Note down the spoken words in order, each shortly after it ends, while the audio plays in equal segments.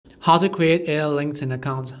How to create a LinkedIn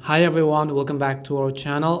account. Hi everyone, welcome back to our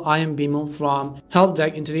channel. I am Bimal from Help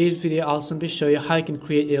Deck. In today's video, I'll simply show you how you can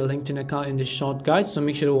create a LinkedIn account in this short guide. So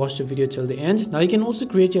make sure to watch the video till the end. Now you can also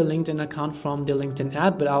create your LinkedIn account from the LinkedIn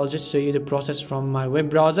app, but I'll just show you the process from my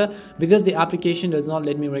web browser because the application does not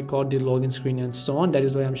let me record the login screen and so on. That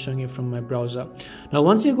is why I'm showing you from my browser. Now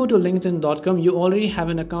once you go to linkedin.com, you already have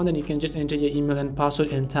an account and you can just enter your email and password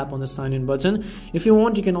and tap on the sign in button. If you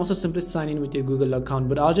want, you can also simply sign in with your Google account,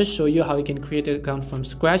 but I'll just show you how you can create an account from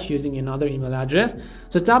scratch using another email address.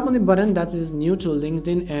 So tap on the button that is new to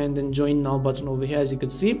LinkedIn and then join now button over here. As you can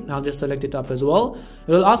see, I'll just select it up as well.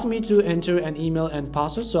 It will ask me to enter an email and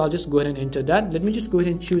password, so I'll just go ahead and enter that. Let me just go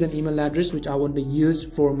ahead and choose an email address which I want to use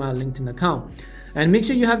for my LinkedIn account. And make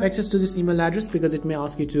sure you have access to this email address because it may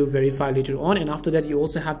ask you to verify later on, and after that you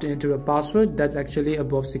also have to enter a password that's actually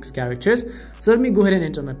above 6 characters. So let me go ahead and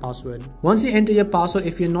enter my password. Once you enter your password,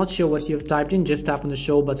 if you're not sure what you've typed in, just tap on the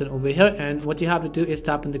show button over here, and what you have to do is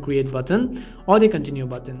tap on the create button or the continue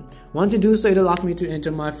button. Once you do so, it'll ask me to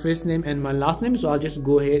enter my first name and my last name, so I'll just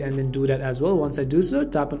go ahead and then do that as well. Once I do so,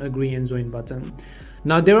 tap on agree and join button.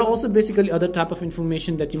 Now there are also basically other type of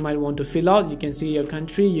information that you might want to fill out. You can see your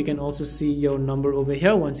country, you can also see your number over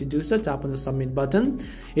here. Once you do so, tap on the submit button.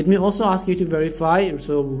 It may also ask you to verify,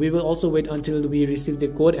 so we will also wait until we receive the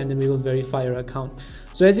code and then we will verify your account.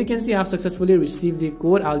 So as you can see, I've successfully received the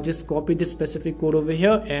code. I'll just copy the specific code over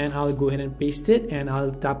here and I'll go ahead and paste it, and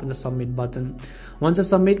I'll tap on the submit button. Once I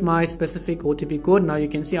submit my specific OTP code, now you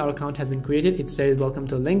can see our account has been created. It says welcome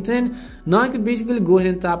to LinkedIn. Now I could basically go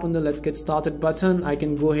ahead and tap on the let's get started button. I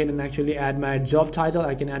can go ahead and actually add my job title.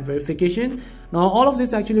 I can add verification. Now all of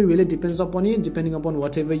this actually really depends upon you, depending upon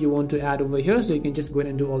whatever you want to add over here. So you can just go ahead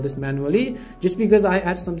and do all this manually. Just because I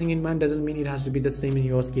add something in mine doesn't mean it has to be the same in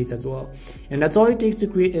your case as well. And that's all it takes to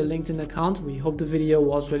create a LinkedIn account. We hope the video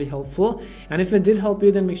was really helpful, and if it did help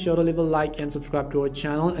you, then make sure to leave a like and subscribe to our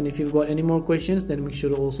channel. And if you've got any more questions, then make sure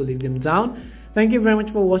to also leave them down. Thank you very much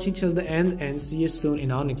for watching till the end, and see you soon in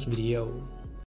our next video.